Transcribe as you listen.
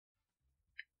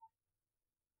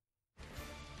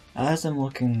as I'm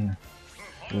looking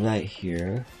right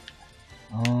here,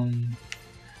 I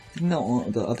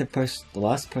think the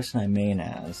last person I main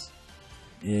as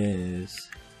is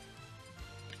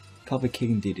probably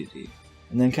King Dedede,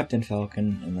 and then Captain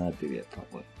Falcon, and that'd be it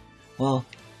probably. Well,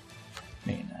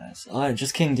 main as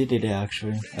just King Dedede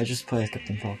actually. I just play as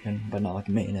Captain Falcon, but not like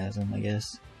main as him, I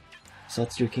guess. So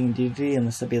let's do King Dedede, and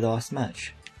this will be the last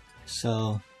match.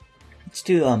 So let's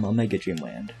do Omega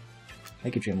Dreamland.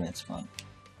 Omega Dreamland's fun.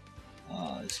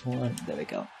 This one, there we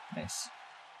go, nice.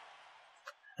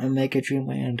 Omega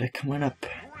Dreamland coming up.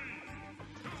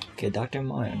 Okay, Dr.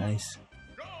 Mario, nice.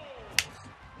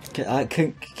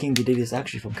 King Dedede is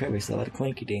actually from Kirby, so I had a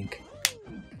Clinky Dink.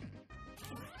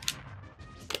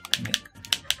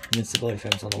 Invincibility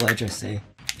frames on the ledge, I see.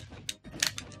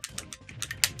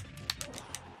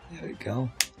 There we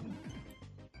go.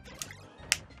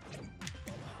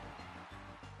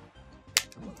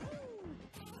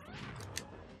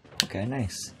 Okay,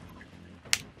 nice.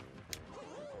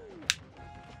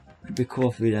 It'd be cool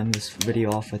if we'd end this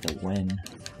video off with a win.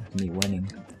 With me winning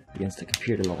against a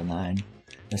computer level 9. In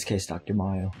this case, Dr.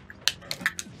 Mario.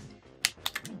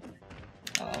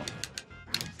 Uh-oh.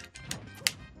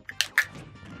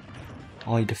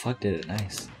 Oh, he deflected it,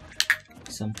 nice.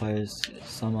 Some players,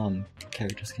 some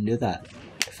characters can do that.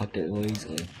 Deflect it really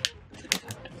easily.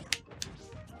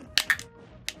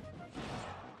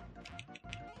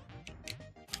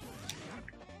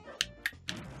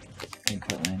 Didn't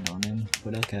quite land on him,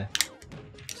 but okay.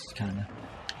 Just kinda.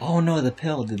 Oh no, the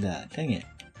pill did that. Dang it.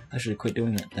 I should have quit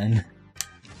doing that then.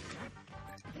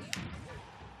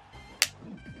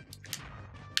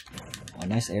 Oh,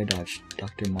 nice air dodge,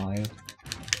 Dr. Mario.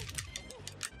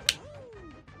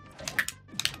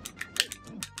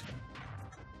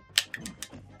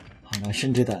 Oh no, I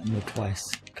shouldn't do that move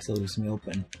twice, because it'll leave me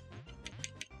open.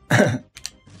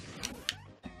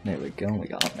 There we go, we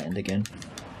got land again.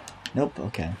 Nope,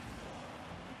 okay.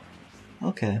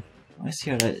 Okay, I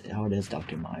see how it is,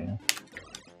 Dr. Mario.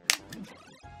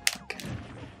 Okay,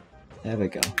 there we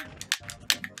go.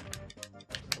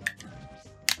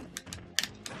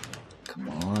 Come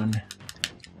on.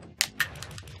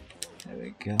 There we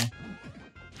go.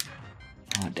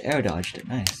 Oh, the air dodged it,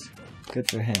 nice. Good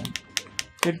for him.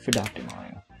 Good for Dr.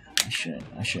 Mario. I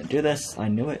shouldn't do this, I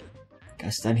knew it.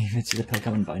 Guess I didn't even see the pill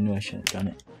coming, but I knew I shouldn't have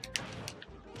done it.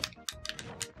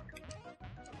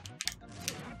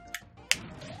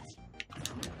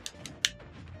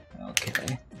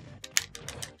 Okay.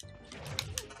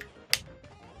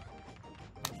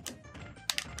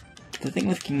 The thing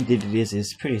with King Dedede is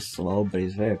he's pretty slow, but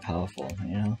he's very powerful,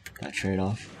 you know? That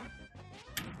trade-off.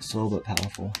 Slow but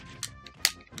powerful.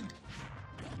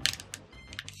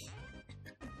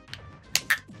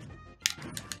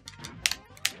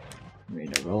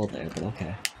 Made a roll there, but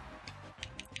okay.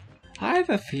 I have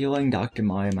a feeling Dr.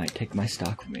 Mario might take my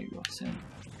stock from me real soon.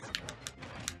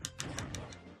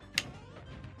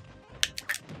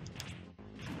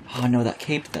 Oh no, that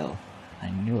cape though. I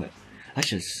knew it. I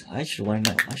should have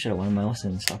learned my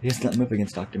lesson and stop using that move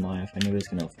against Dr. Mario if I knew he was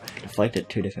gonna deflect it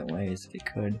 2 different ways if he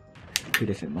could. 2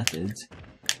 different methods.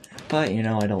 But you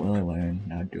know, I don't really learn,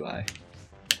 now do I?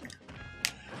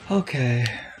 Okay.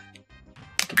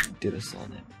 I can do this all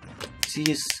day.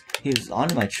 See, he's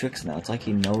onto my tricks now. It's like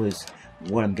he knows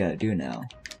what I'm gonna do now.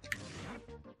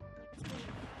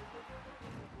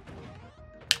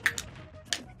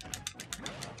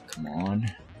 Come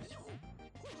on.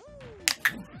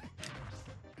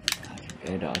 God, if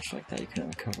you air dodge like that, you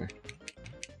couldn't recover.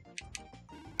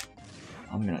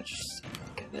 I'm gonna just...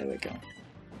 Okay, there we go.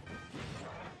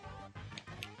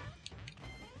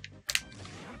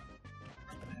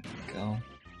 There we go.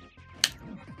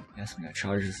 Guess I'm gonna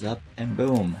charge this up, and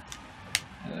boom!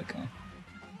 There we go.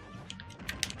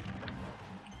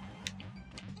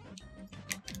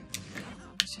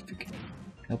 Let's see if we can...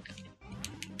 Nope.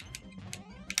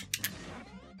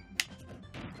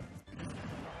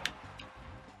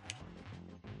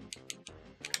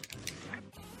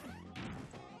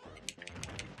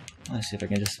 Let's see if I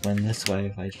can just win this way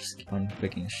if I just keep on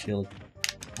breaking his shield.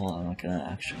 Well, I'm not gonna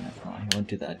actually... No, he won't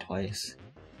do that twice.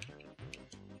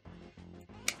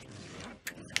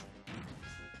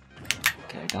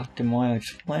 Okay, Dr. Mario, I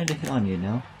just wanted to hit on you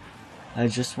now. I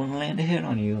just want to land a hit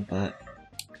on you, but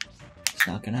it's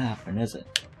not gonna happen, is it?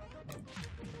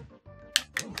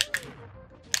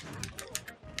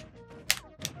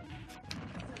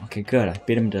 Okay, good. I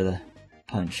beat him to the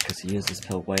punch because he used his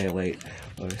pill way late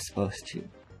where we're supposed to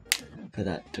for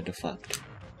that to deflect.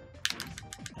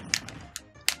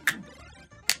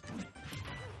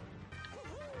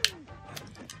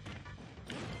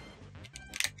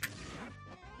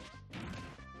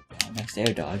 Next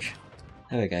air dodge.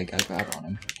 There we go, grab on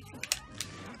him.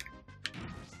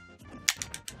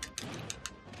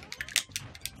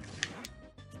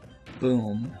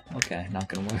 Boom. Okay, not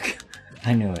gonna work.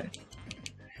 I knew it.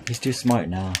 He's too smart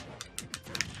now.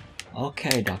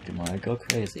 Okay, Dr. Mario, go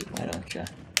crazy, why don't ya?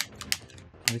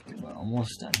 We're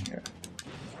almost done here.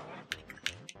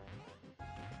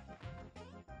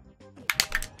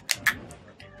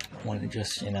 I want to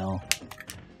just, you know...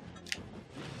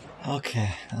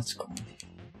 Okay, that's cool.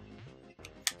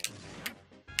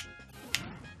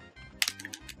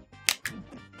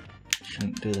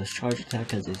 Shouldn't do this charge attack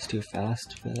because he's too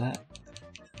fast for that.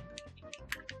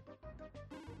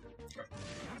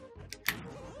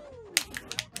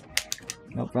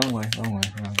 Nope, wrong way.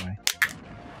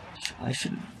 I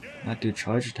should not do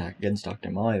charge attack against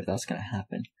Dr. Mario if that's gonna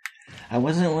happen. I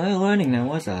wasn't learning now,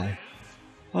 was I?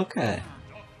 Okay.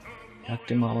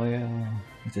 Dr. Mario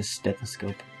with his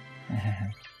stethoscope.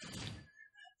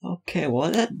 Okay,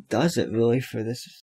 well that does it really for this